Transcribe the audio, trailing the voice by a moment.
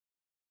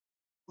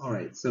All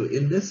right, so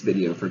in this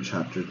video for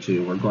Chapter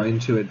 2, we're going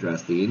to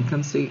address the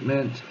income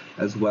statement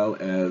as well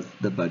as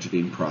the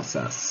budgeting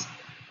process.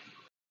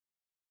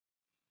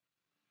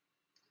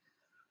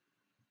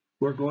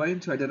 We're going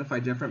to identify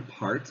different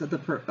parts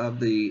of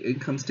the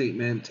income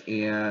statement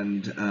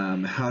and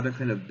how to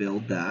kind of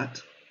build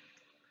that.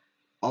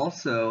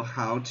 Also,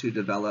 how to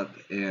develop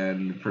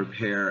and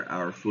prepare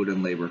our food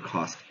and labor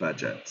cost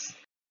budgets.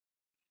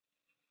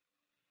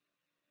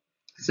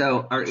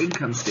 So our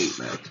income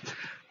statement.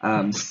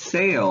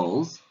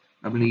 Sales,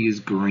 I'm going to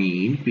use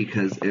green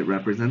because it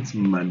represents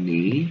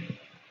money.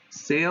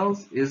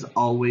 Sales is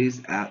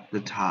always at the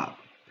top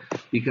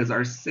because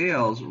our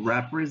sales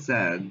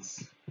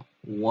represents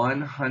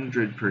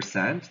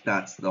 100%,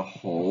 that's the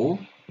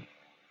whole.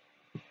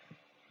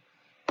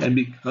 And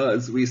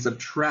because we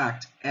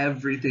subtract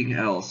everything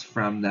else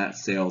from that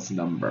sales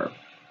number.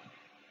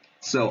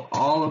 So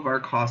all of our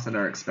costs and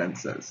our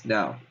expenses.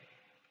 Now,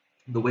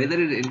 the way that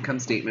an income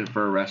statement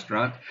for a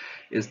restaurant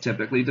is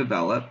typically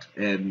developed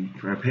and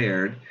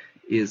prepared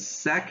is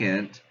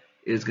second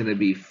is going to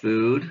be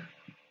food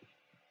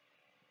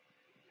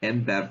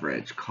and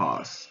beverage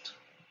cost.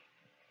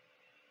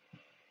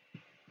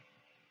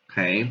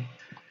 Okay,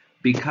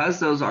 because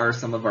those are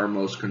some of our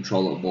most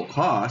controllable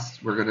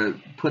costs, we're going to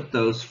put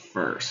those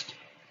first.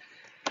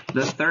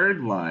 The third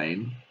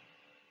line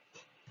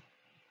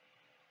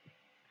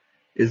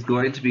is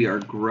going to be our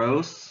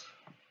gross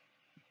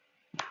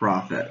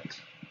profit.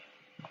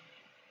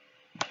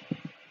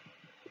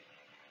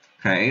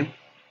 Okay.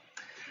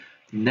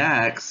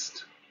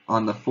 Next,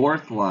 on the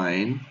fourth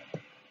line,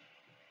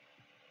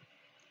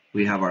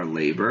 we have our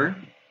labor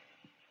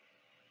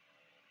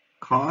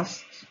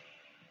costs.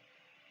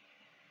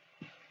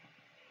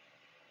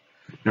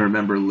 Now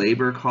remember,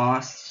 labor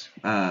costs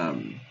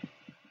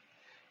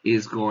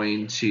is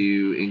going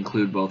to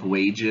include both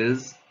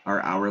wages,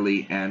 our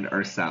hourly, and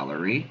our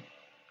salary.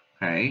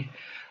 Okay.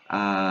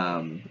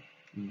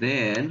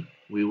 Then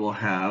we will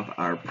have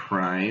our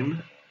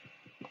prime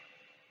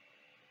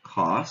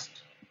cost,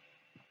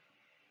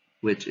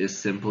 which is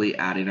simply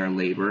adding our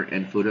labor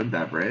and food and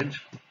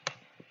beverage.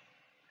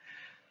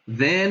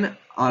 Then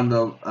on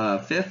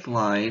the fifth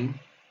line,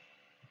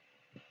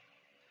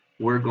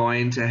 we're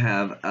going to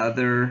have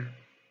other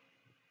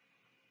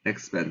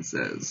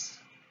expenses.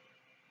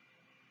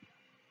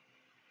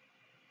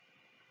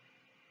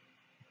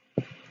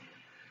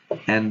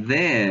 And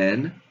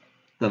then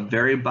the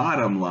very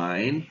bottom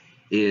line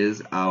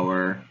is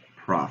our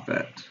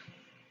profit.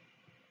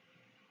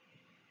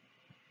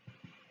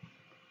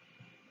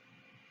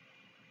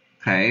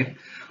 Okay,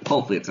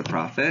 hopefully it's a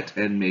profit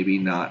and maybe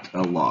not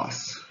a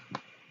loss.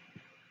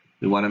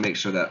 We want to make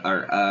sure that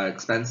our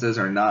expenses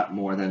are not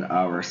more than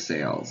our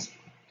sales.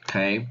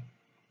 Okay,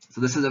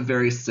 so this is a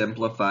very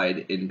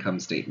simplified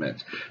income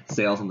statement.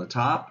 Sales on the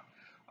top,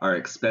 our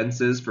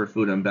expenses for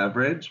food and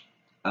beverage,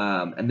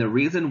 and the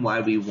reason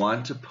why we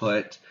want to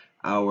put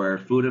our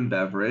food and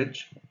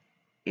beverage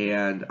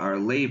and our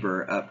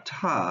labor up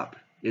top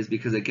is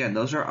because, again,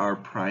 those are our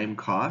prime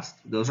costs.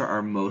 Those are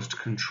our most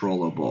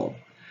controllable.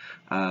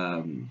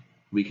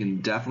 We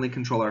can definitely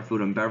control our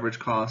food and beverage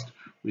cost.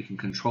 We can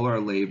control our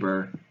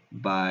labor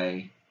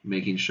by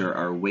making sure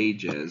our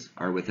wages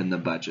are within the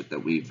budget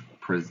that we've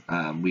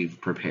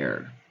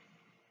prepared.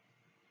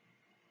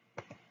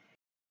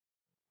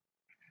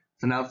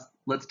 So now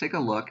let's take a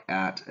look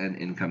at an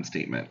income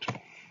statement.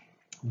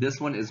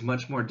 This one is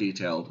much more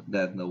detailed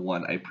than the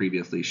one I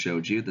previously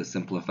showed you, the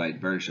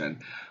simplified version,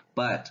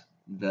 but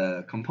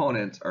the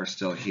components are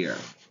still here.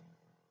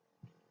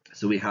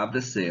 So we have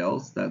the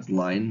sales, that's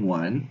line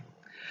 1.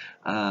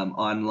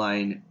 On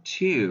line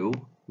 2,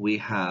 we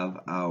have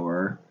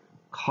our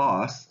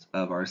cost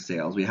of our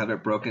sales. We have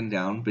it broken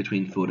down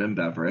between food and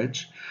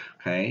beverage,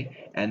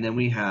 okay? And then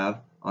we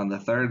have on the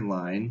third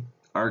line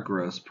our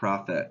gross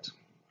profit,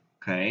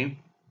 okay?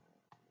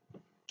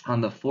 On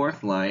the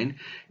fourth line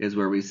is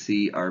where we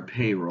see our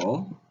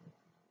payroll.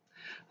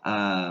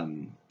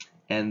 And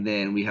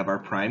then we have our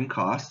prime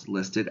costs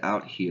listed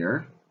out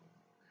here.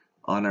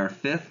 On our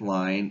fifth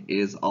line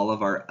is all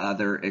of our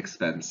other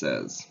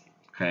expenses,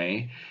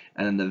 okay?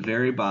 And then the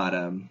very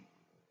bottom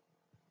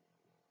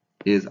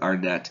is our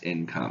net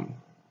income.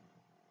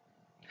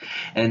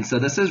 And so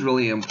this is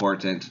really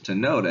important to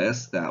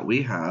notice that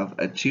we have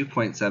a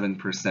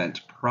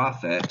 2.7%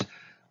 profit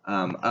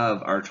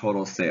of our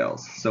total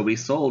sales. So we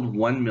sold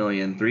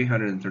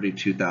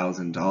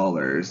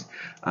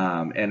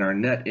 $1,332,000 and our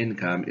net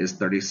income is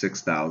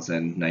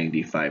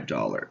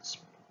 $36,095.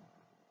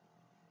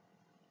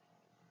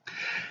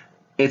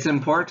 It's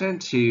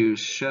important to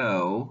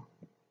show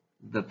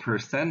the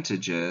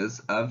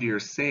percentages of your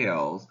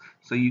sales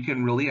so you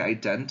can really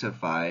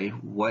identify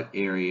what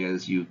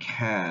areas you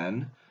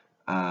can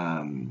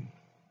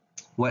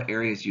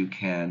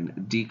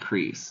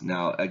decrease.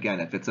 Now, again,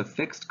 if it's a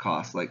fixed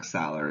cost like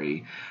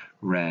salary,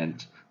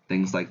 rent,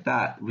 things like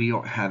that, we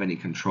don't have any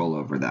control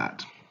over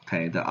that.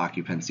 Okay, the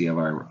occupancy of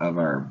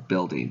our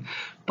building.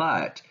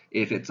 But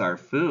if it's our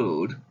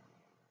food,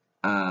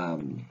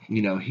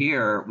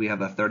 here we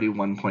have a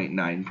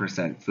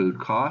 31.9%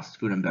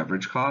 food and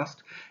beverage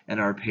cost, and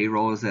our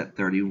payroll is at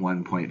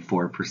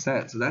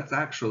 31.4%. So that's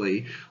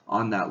actually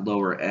on that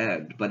lower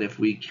end. But if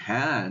we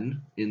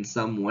can, in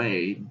some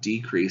way,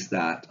 decrease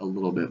that a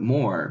little bit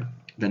more,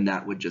 then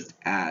that would just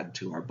add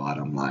to our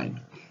bottom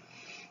line.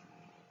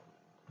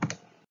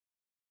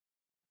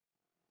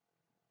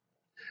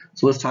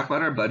 So let's talk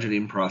about our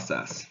budgeting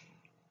process.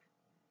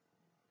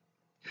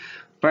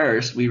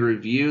 First, we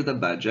review the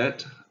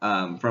budget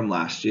from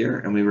last year,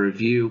 and we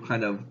review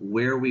kind of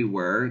where we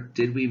were.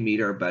 Did we meet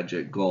our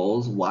budget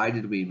goals? Why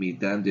did we meet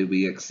them? Did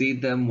we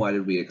exceed them? Why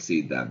did we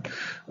exceed them?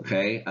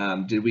 Okay,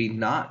 did we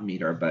not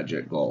meet our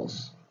budget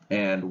goals?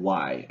 And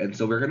why? And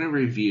so we're going to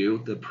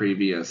review the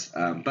previous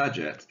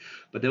budget,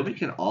 but then we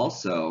can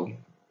also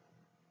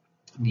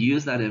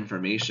use that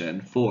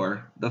information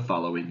for the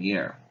following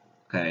year.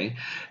 Okay,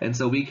 and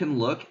so we can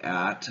look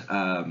at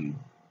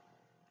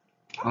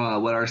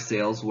what our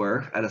sales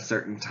were at a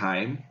certain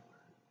time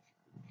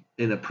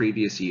in a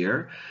previous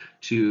year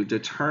to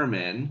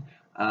determine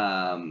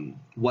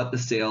what the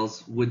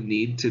sales would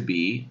need to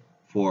be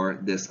for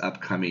this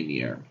upcoming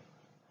year.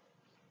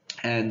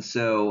 And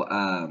so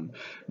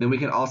then we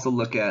can also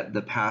look at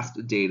the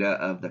past data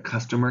of the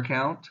customer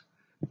count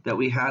that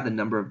we had, the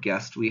number of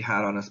guests we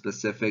had on a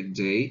specific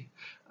day,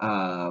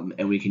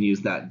 and we can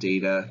use that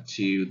data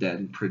to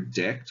then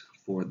predict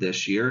for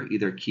this year,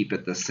 either keep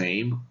it the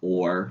same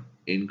or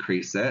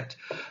increase it.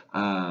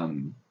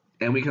 And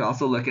we can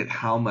also look at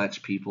how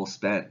much people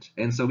spent.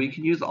 And so we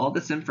can use all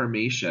this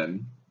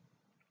information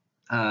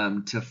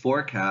to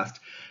forecast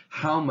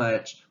how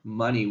much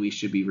money we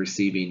should be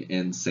receiving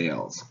in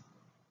sales.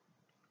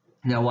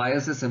 Now, why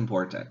is this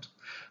important?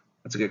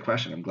 That's a good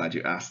question. I'm glad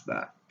you asked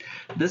that.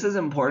 This is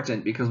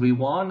important because we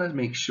want to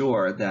make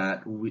sure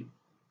that we,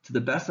 to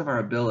the best of our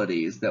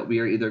abilities, that we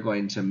are either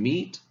going to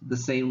meet the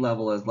same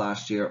level as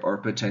last year or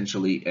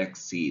potentially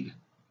exceed.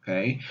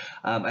 Okay,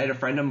 I had a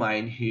friend of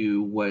mine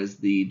who was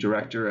the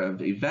director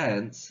of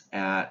events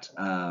at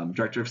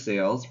director of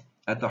sales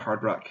at the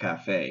Hard Rock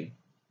Cafe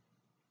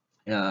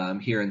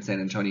here in San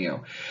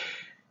Antonio.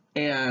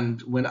 And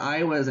when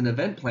I was an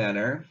event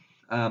planner,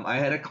 I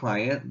had a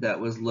client that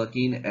was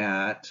looking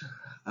at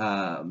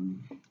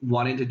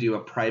wanting to do a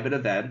private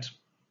event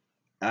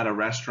at a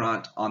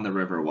restaurant on the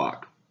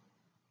Riverwalk.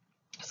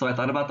 So I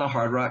thought about the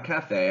Hard Rock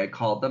Cafe. I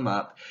called them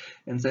up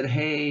and said,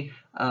 hey,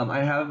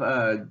 I have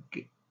a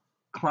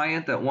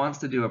client that wants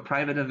to do a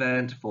private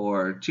event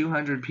for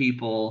 200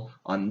 people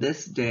on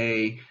this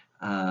day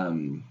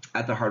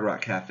at the Hard Rock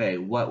Cafe.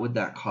 What would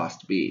that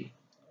cost be?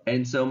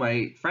 And so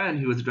my friend,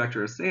 who was the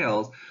director of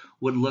sales,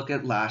 would look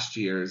at last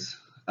year's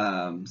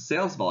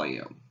sales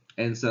volume.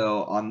 And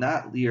so on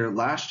that year,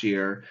 last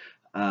year,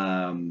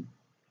 Hard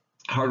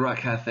Rock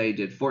Cafe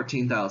did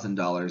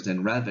 $14,000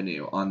 in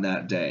revenue on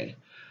that day.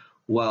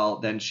 Well,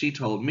 then she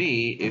told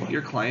me, if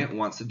your client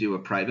wants to do a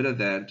private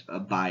event,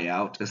 a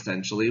buyout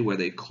essentially, where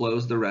they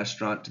close the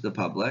restaurant to the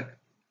public,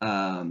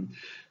 then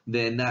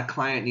that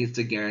client needs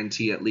to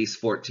guarantee at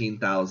least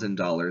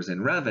 $14,000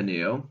 in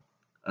revenue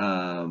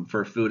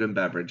for food and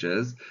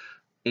beverages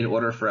in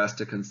order for us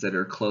to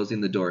consider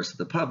closing the doors to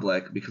the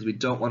public, because we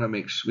want to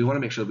make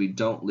sure we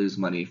don't lose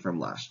money from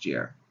last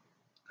year.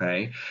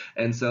 Okay,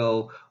 and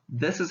so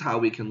this is how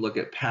we can look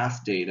at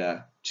past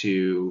data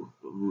to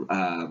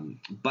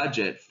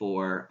budget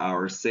for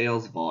our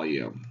sales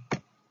volume.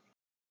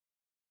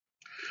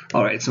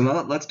 All right, so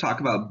now let's talk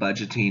about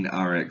budgeting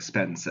our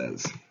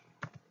expenses.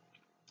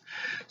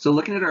 So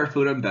looking at our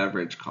food and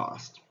beverage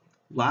cost,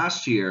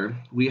 last year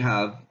we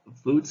have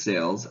food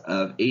sales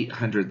of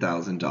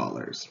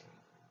 $800,000,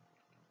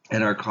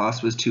 and our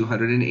cost was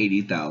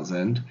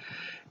 $280,000,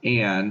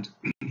 and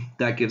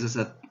that gives us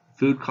a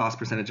food cost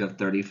percentage of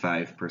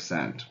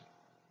 35%.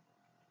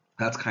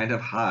 That's kind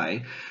of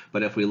high,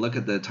 but if we look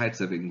at the types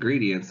of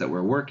ingredients that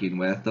we're working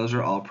with, those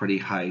are all pretty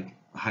high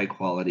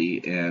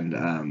quality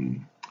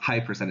and high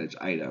percentage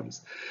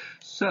items.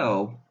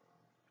 So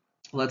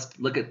let's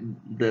look at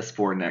this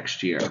for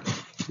next year.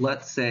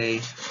 Let's say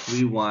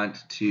we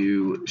want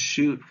to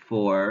shoot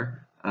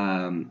for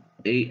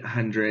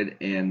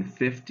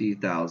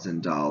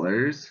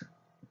 $850,000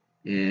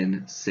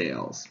 in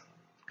sales.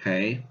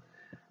 Okay,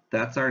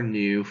 that's our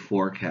new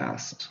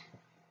forecast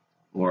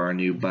or our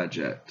new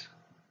budget.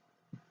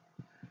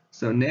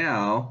 So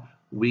now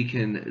we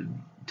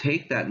can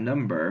take that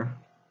number,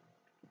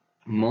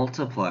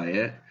 multiply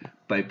it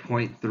by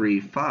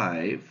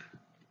 0.35,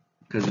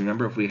 because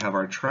remember, if we have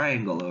our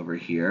triangle over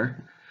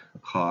here,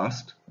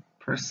 cost,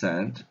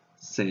 percent,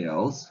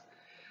 sales,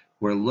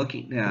 we're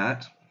looking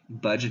at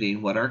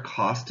budgeting what our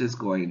cost is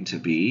going to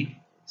be.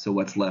 So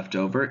what's left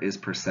over is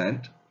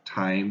percent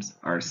times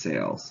our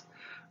sales.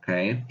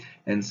 Okay,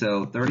 and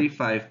so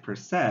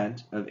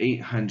 35% of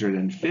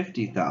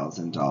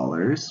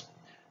 $850,000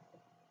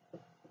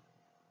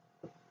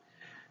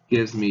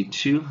 gives me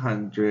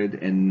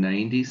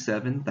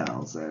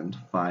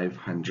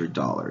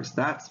 $297,500.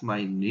 That's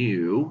my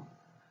new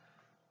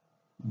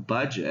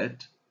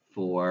budget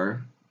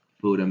for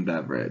food and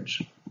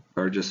beverage,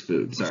 or just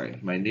food, sorry,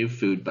 my new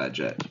food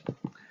budget.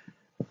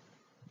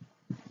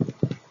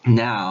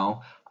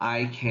 Now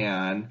I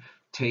can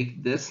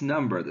take this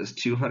number, this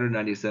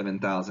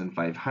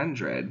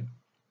 297,500,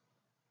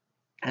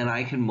 and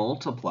I can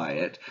multiply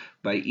it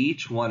by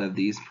each one of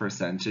these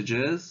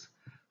percentages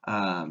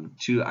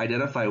to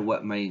identify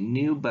what my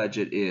new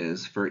budget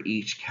is for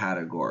each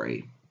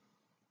category.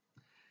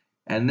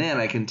 And then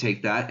I can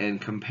take that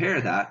and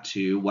compare that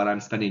to what I'm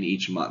spending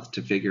each month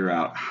to figure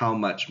out how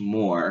much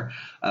more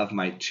of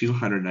my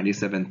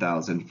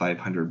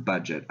 297,500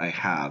 budget I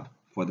have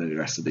for the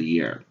rest of the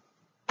year.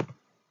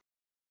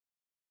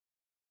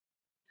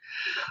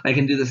 I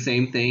can do the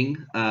same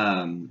thing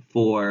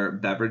for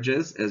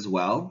beverages as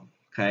well,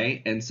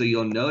 okay? And so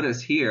you'll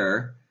notice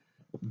here,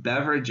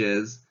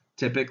 beverages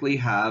typically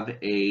have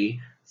a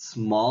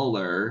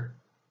smaller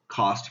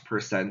cost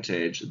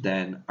percentage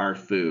than our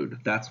food.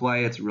 That's why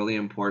it's really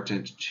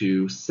important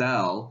to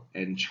sell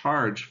and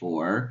charge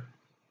for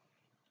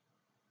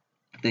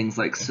things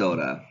like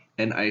soda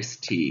and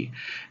iced tea,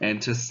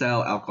 and to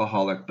sell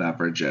alcoholic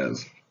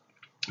beverages.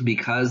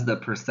 Because the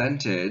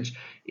percentage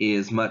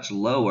is much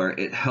lower,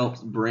 it helps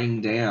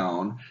bring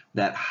down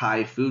that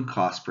high food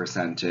cost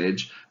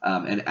percentage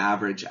and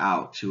average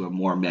out to a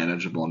more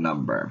manageable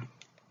number.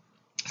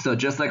 So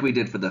just like we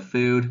did for the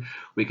food,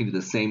 we can do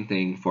the same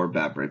thing for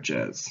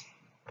beverages.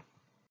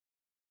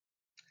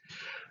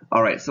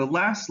 All right, so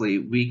lastly,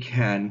 we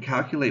can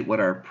calculate what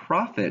our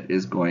profit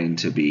is going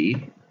to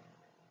be,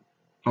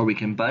 or we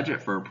can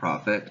budget for a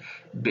profit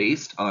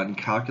based on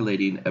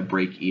calculating a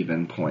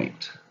break-even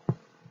point.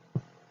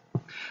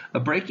 A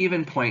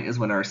break-even point is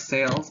when our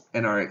sales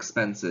and our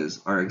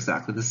expenses are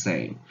exactly the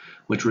same,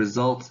 which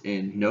results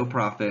in no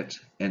profit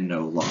and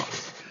no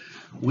loss.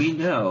 We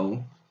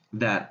know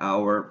that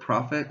our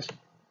profit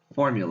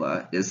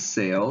formula is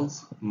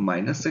sales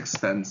minus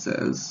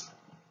expenses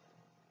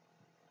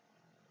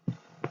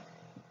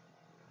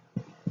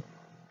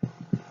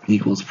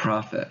equals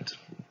profit.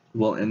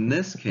 Well, in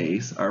this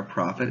case, our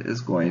profit is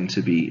going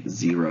to be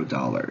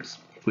 $0,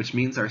 which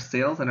means our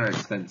sales and our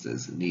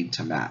expenses need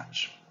to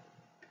match.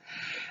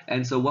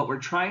 And so what we're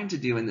trying to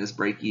do in this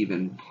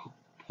break-even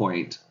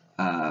point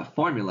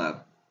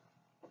formula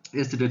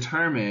is to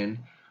determine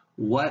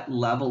what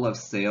level of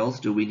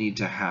sales do we need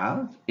to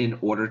have in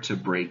order to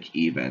break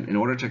even, in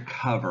order to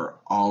cover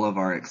all of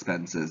our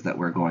expenses that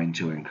we're going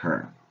to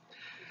incur.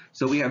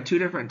 So we have two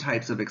different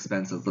types of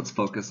expenses. Let's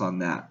focus on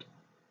that.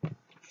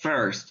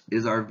 First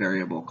is our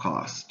variable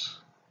cost.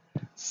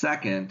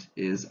 Second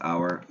is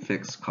our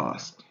fixed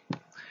cost.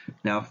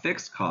 Now,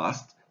 fixed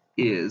cost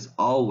is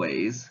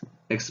always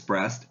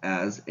expressed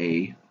as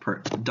a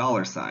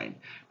dollar sign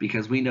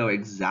because we know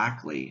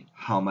exactly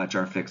how much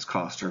our fixed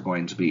costs are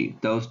going to be.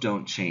 Those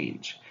don't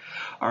change.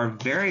 Our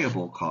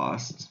variable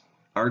costs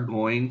are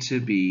going to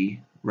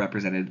be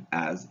represented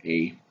as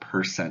a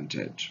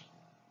percentage,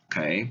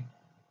 okay?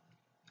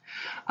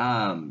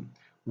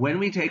 When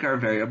we take our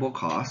variable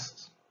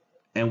costs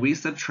and we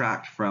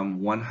subtract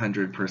from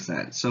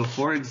 100%, so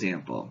for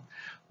example,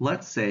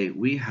 let's say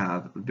we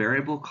have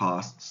variable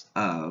costs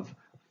of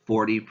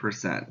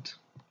 40%.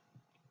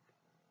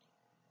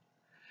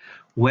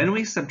 When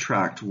we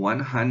subtract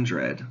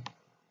 100,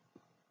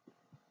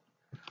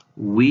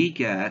 we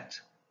get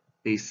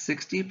a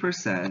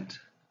 60%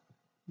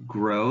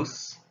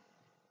 gross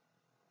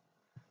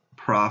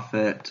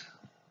profit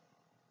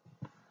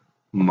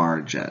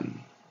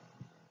margin.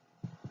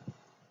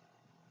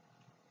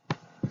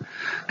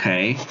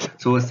 Okay,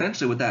 so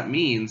essentially what that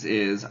means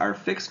is our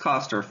fixed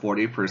costs are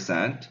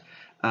 40%.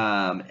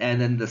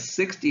 And then the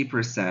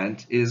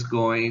 60% is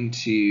going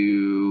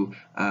to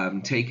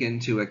take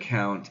into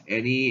account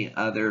any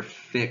other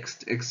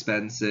fixed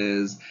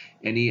expenses,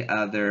 any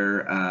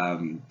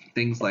other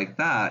things like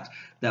that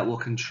that will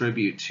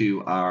contribute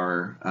to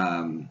our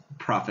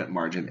profit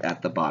margin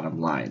at the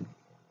bottom line.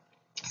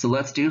 So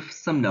let's do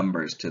some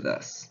numbers to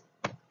this.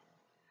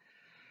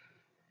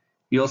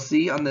 You'll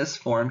see on this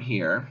form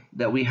here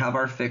that we have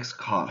our fixed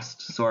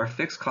costs. So our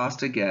fixed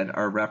costs, again,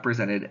 are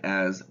represented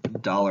as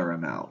dollar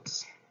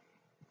amounts.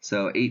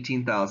 So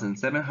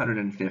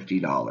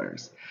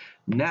 $18,750.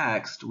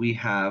 Next, we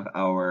have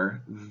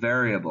our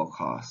variable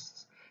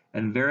costs.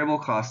 And variable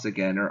costs,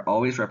 again, are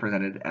always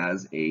represented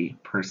as a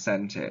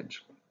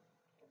percentage.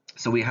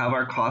 So we have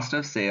our cost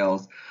of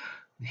sales.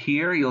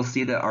 Here you'll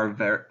see that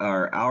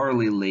our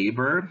hourly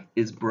labor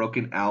is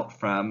broken out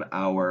from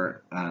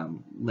our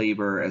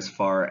labor as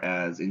far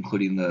as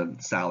including the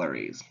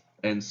salaries.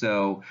 And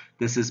so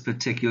this is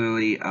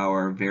particularly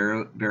our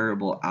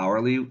variable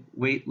hourly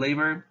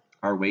labor,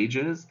 our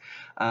wages.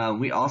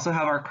 We also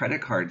have our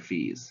credit card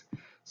fees.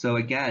 So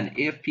again,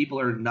 if people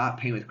are not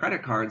paying with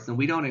credit cards, then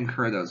we don't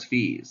incur those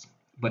fees.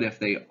 But if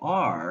they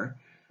are,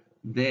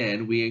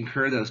 then we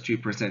incur those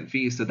 2%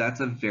 fees. So that's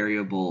a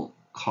variable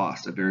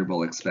cost, a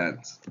variable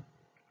expense.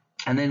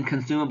 And then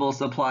consumable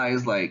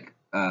supplies like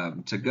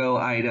to-go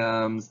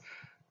items,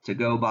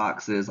 to-go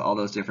boxes, all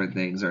those different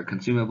things are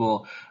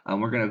consumable.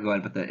 We're going to go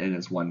ahead and put that in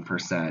as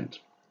 1%.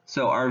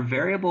 So our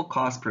variable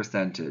cost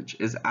percentage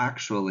is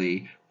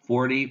actually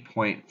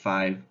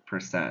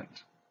 40.5%.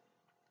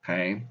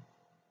 Okay.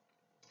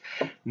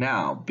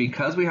 Now,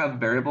 because we have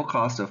variable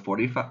cost of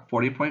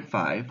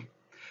 40.5,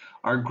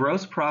 our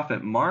gross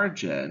profit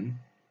margin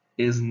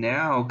is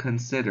now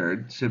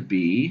considered to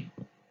be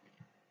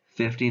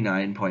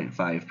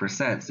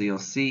 59.5%. So you'll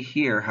see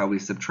here how we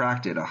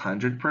subtracted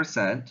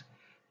 100%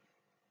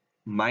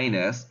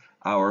 minus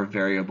our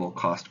variable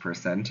cost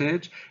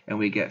percentage, and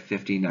we get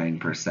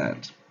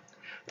 59%.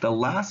 The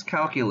last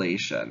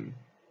calculation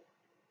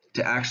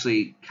to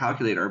actually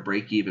calculate our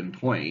break-even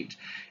point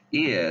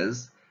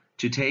is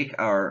to take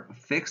our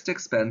fixed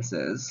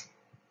expenses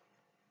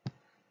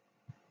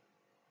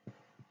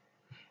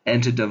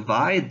and to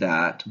divide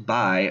that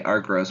by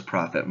our gross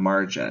profit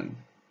margin,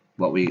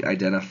 what we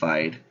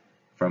identified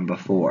from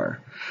before.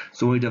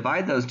 So when we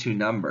divide those two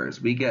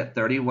numbers, we get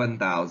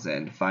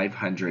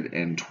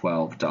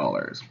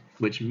 $31,512,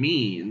 which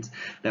means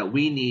that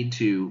we need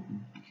to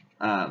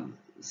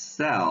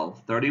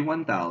sell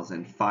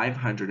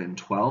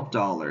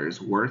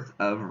 $31,512 worth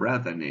of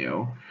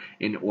revenue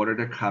in order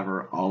to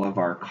cover all of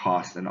our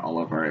costs and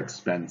all of our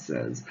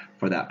expenses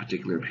for that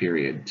particular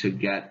period to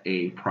get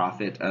a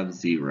profit of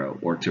 0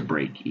 or to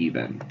break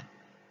even.